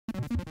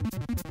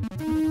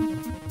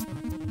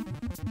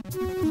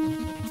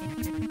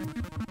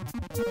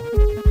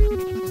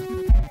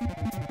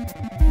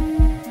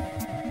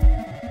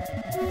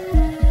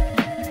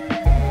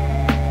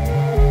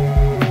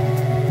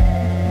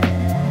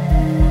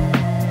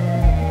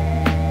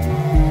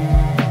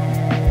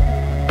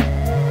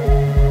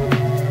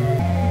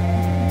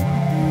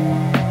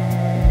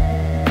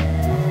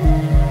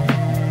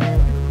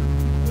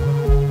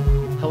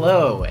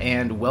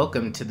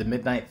welcome to the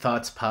Midnight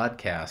Thoughts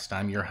podcast.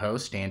 I'm your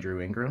host,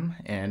 Andrew Ingram,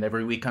 and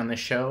every week on the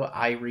show,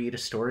 I read a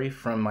story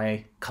from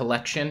my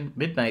collection,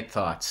 Midnight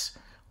Thoughts,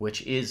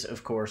 which is,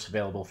 of course,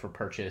 available for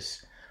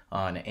purchase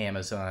on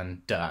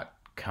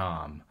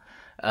Amazon.com.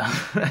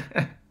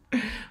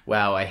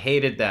 Wow, I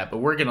hated that, but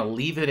we're going to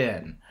leave it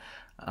in.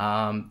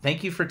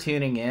 Thank you for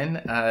tuning in.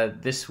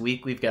 This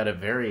week, we've got a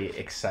very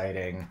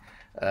exciting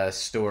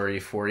story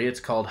for you. It's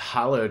called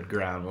Hallowed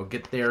Ground. We'll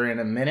get there in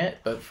a minute,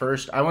 but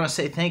first I want to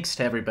say thanks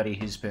to everybody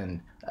who's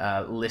been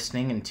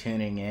listening and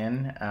tuning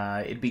in.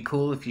 It'd be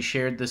cool if you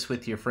shared this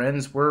with your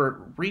friends. We're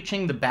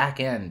reaching the back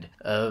end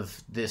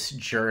of this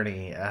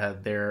journey.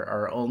 There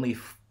are only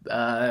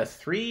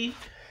 3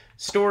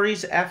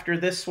 stories after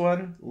this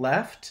one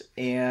left,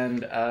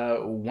 and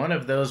one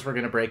of those we're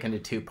going to break into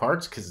 2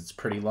 parts because it's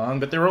pretty long,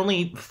 but there are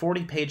only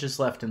 40 pages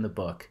left in the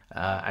book,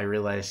 I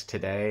realized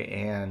today,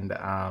 and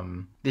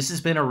this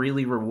has been a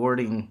really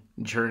rewarding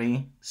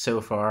journey so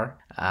far.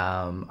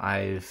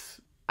 I've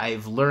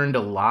learned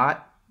a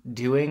lot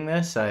doing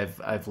this.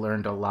 I've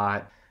learned a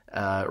lot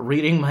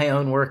reading my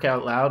own work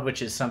out loud,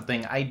 which is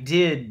something I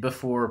did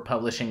before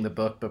publishing the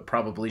book, but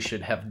probably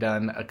should have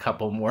done a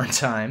couple more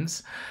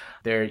times.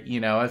 There,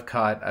 I've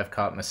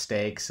caught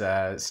mistakes,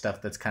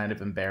 stuff that's kind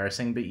of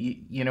embarrassing, but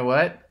you know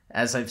what?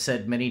 As I've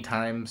said many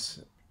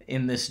times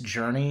in this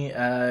journey,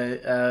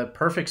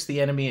 perfect's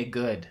the enemy of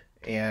good,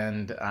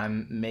 and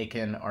I'm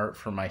making art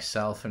for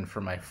myself and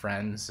for my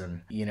friends,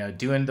 and,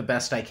 doing the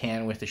best I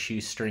can with a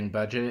shoestring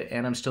budget,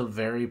 and I'm still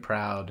very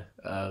proud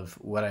of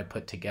what I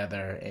put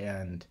together,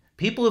 and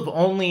people have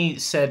only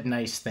said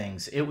nice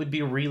things. It would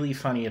be really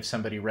funny if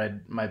somebody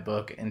read my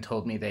book and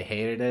told me they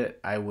hated it.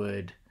 I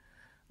would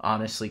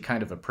honestly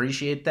kind of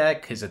appreciate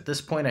that, because at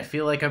this point I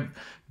feel like I'm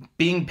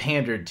being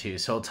pandered to.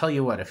 So I'll tell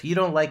you what, if you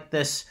don't like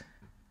this,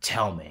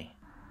 tell me.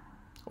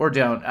 Or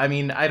don't. I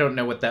mean, I don't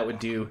know what that would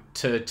do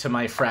to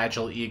my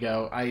fragile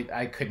ego.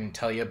 I couldn't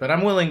tell you, but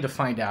I'm willing to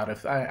find out.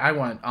 If I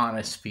want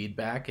honest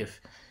feedback.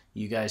 If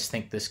you guys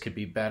think this could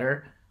be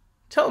better,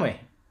 tell me.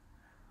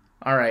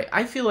 All right,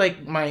 I feel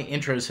like my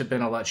intros have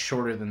been a lot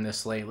shorter than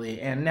this lately,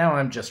 and now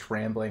I'm just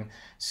rambling.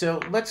 So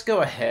let's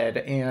go ahead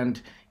and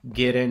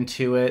get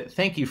into it.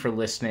 Thank you for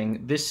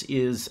listening. This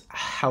is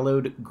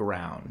Hallowed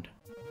Ground.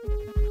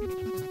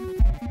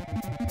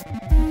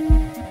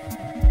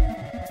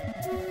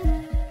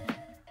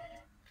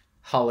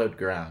 Hallowed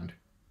Ground.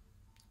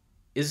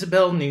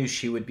 Isabel knew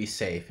she would be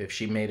safe if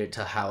she made it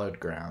to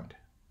Hallowed Ground.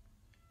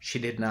 She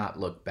did not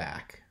look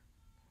back.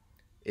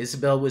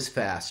 Isabel was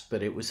fast,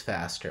 but it was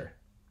faster.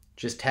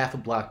 Just half a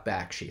block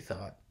back, she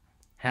thought.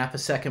 Half a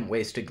second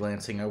wasted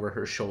glancing over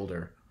her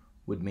shoulder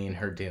would mean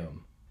her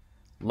doom.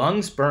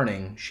 Lungs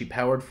burning, she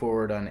powered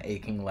forward on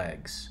aching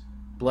legs.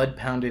 Blood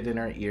pounded in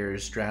her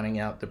ears, drowning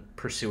out the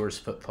pursuer's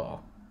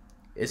footfall.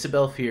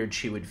 Isabel feared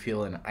she would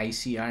feel an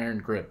icy iron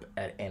grip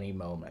at any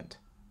moment.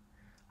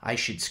 I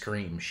should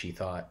scream, she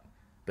thought.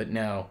 But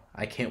no,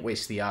 I can't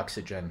waste the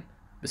oxygen.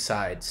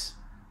 Besides,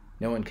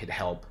 no one could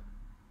help.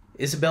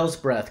 Isabel's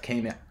breath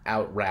came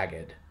out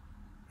ragged,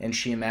 and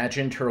she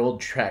imagined her old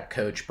track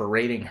coach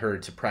berating her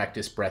to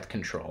practice breath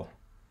control.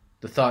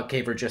 The thought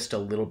gave her just a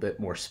little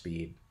bit more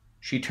speed.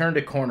 She turned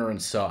a corner and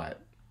saw it,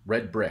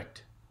 red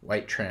bricked,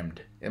 white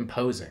trimmed,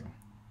 imposing.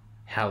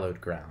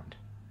 Hallowed Ground.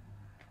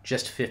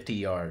 Just 50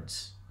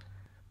 yards.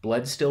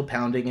 Blood still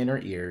pounding in her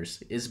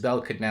ears,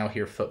 Isabel could now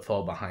hear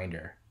footfall behind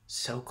her.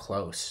 So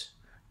close.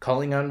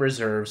 Calling on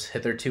reserves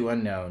hitherto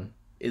unknown,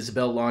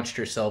 Isabel launched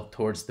herself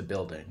towards the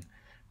building,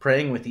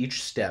 praying with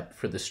each step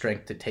for the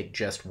strength to take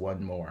just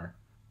one more.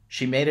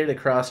 She made it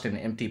across an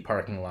empty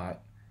parking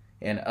lot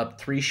and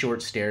up 3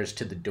 short stairs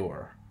to the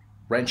door,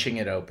 wrenching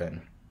it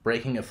open,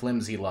 breaking a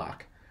flimsy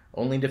lock,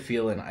 only to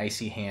feel an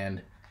icy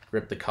hand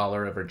grip the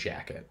collar of her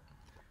jacket.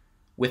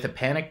 With a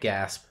panicked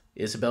gasp,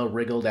 Isabel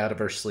wriggled out of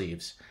her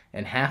sleeves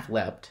and half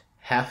leapt,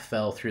 half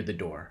fell through the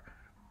door,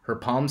 her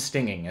palms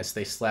stinging as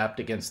they slapped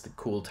against the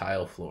cool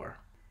tile floor.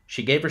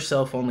 She gave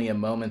herself only a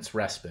moment's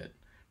respite,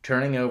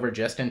 turning over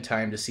just in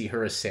time to see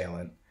her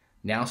assailant,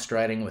 now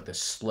striding with a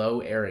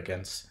slow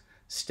arrogance,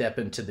 step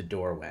into the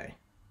doorway.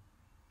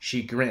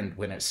 She grinned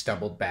when it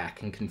stumbled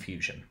back in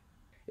confusion.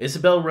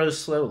 Isabel rose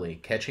slowly,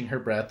 catching her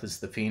breath as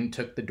the fiend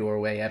took the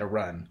doorway at a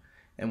run,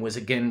 and was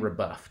again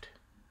rebuffed.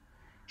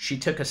 She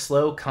took a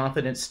slow,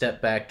 confident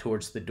step back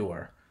towards the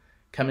door,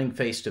 coming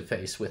face to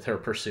face with her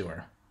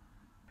pursuer.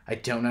 I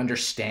don't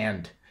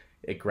understand,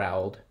 it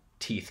growled,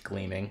 teeth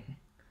gleaming.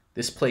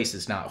 This place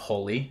is not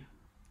holy.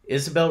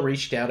 Isabel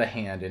reached out a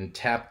hand and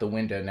tapped the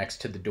window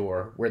next to the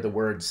door where the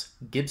words,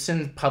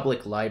 Gibson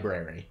Public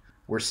Library,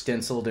 were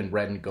stenciled in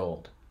red and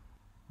gold.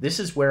 This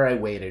is where I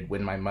waited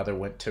when my mother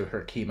went to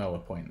her chemo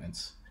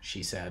appointments,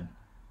 she said.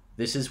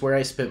 This is where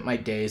I spent my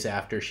days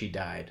after she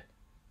died,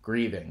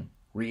 grieving,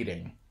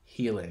 reading,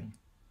 healing.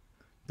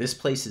 This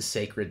place is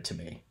sacred to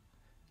me,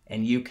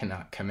 and you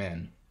cannot come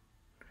in.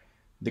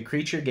 The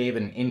creature gave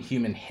an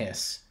inhuman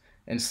hiss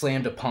and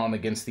slammed a palm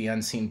against the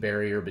unseen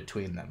barrier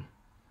between them.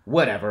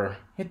 Whatever,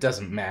 it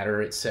doesn't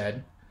matter, it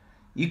said.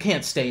 You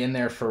can't stay in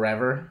there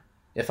forever.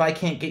 If I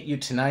can't get you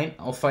tonight,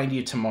 I'll find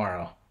you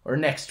tomorrow. or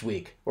next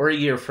week, or a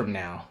year from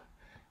now.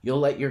 You'll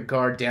let your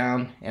guard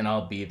down, and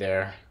I'll be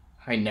there.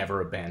 I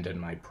never abandon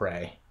my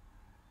prey."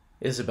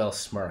 Isabel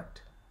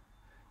smirked.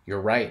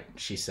 "You're right,"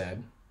 she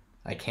said.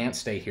 "I can't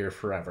stay here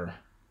forever,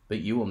 but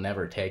you will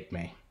never take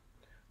me."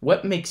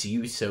 "What makes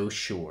you so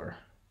sure?"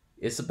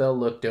 Isabel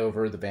looked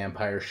over the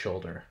vampire's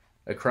shoulder,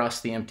 across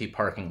the empty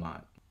parking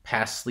lot,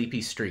 past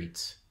sleepy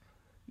streets,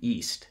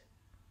 east,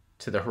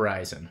 to the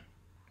horizon.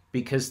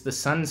 "Because the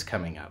sun's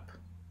coming up.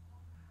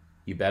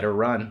 You better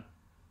run."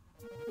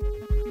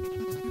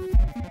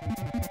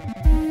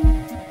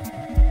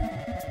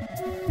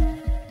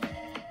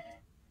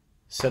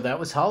 So that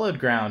was Hallowed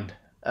Ground.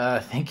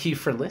 Thank you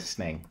for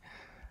listening.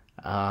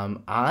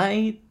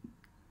 I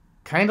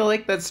kind of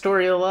like that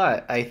story a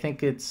lot. I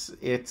think it's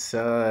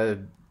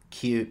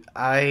cute.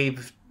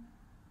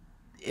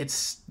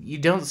 You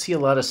don't see a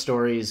lot of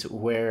stories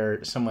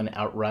where someone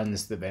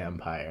outruns the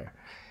vampire,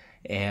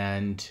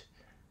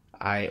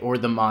 or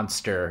the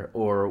monster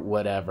or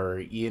whatever.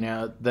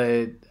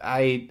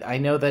 I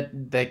know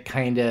that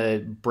kind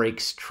of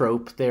breaks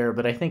trope there,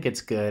 but I think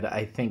it's good.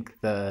 I think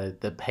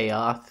the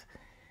payoff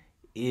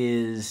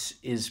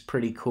is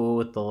pretty cool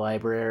with the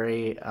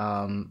library.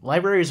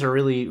 Libraries are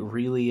really,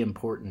 really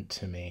important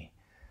to me.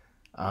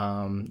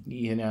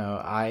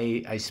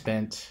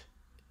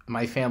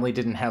 My family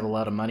didn't have a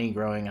lot of money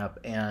growing up,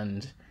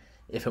 and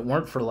if it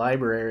weren't for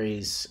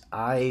libraries,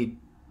 I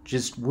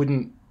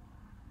wouldn't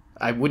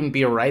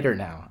be a writer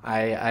now.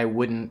 I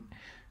wouldn't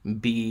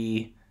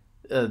be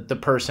the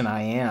person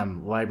I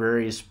am.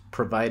 Libraries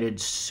provided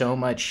so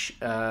much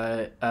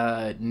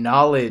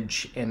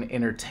knowledge and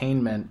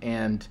entertainment,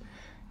 and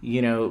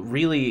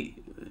really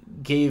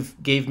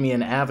gave me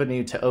an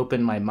avenue to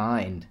open my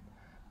mind.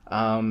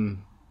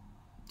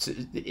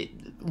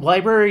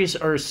 Libraries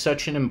are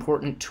such an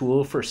important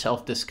tool for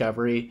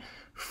self-discovery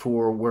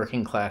for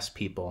working class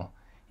people,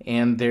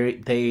 and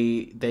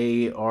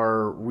they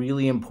are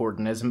really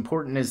important as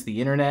the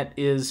internet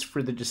is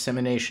for the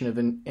dissemination of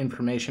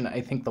information.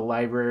 I think the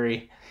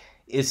library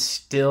is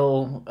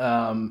still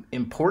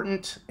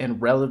important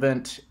and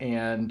relevant,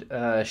 and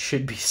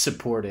should be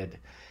supported.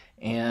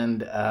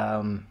 And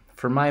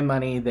for my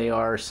money, they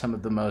are some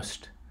of the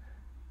most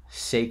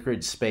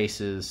sacred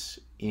spaces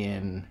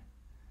in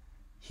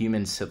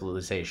human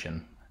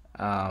civilization.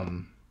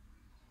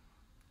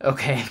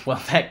 Okay,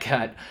 well, that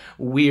got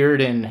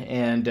weird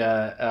and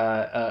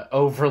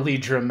overly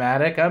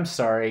dramatic. I'm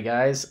sorry,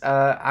 guys.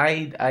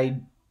 I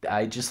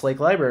just like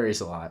libraries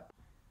a lot,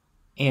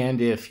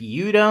 and if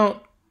you don't,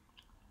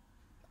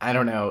 I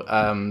don't know.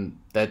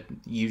 That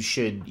you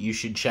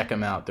should check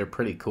them out. They're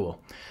pretty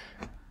cool.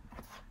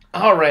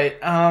 All right,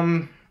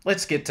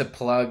 let's get to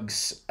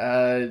plugs.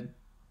 As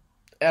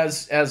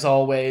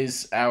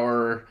always,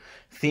 our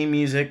theme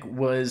music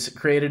was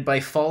created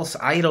by False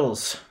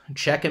Idols.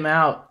 Check him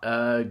out.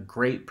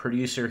 Great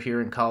producer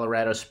here in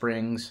Colorado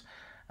Springs.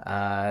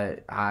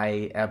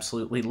 I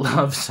absolutely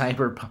love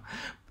Cyberpunk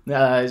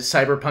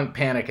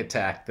Panic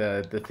Attack,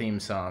 the theme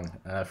song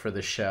for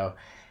the show.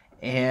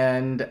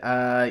 And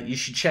you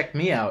should check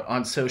me out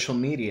on social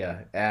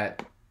media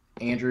at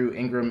Andrew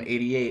Ingram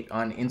 88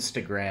 on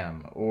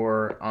Instagram,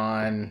 or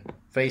on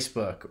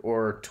Facebook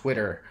or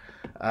Twitter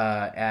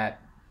at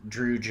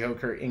Drew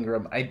Joker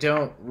Ingram. I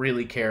don't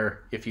really care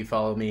if you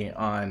follow me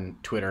on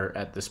Twitter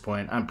at this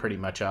point. I'm pretty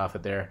much off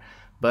of there.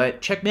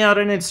 But check me out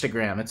on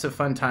Instagram. It's a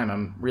fun time.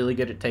 I'm really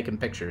good at taking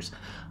pictures.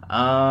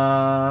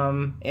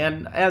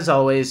 And as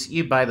always,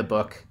 you buy the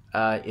book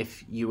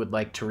if you would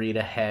like to read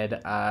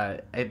ahead.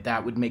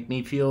 That would make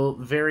me feel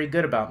very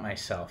good about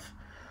myself.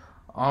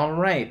 All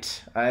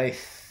right. I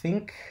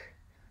think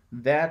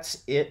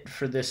that's it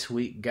for this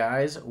week,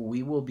 guys.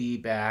 We will be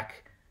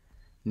back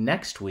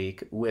next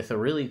week with a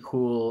really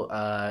cool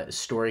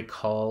story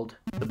called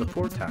The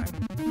Before Time.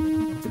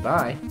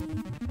 Goodbye.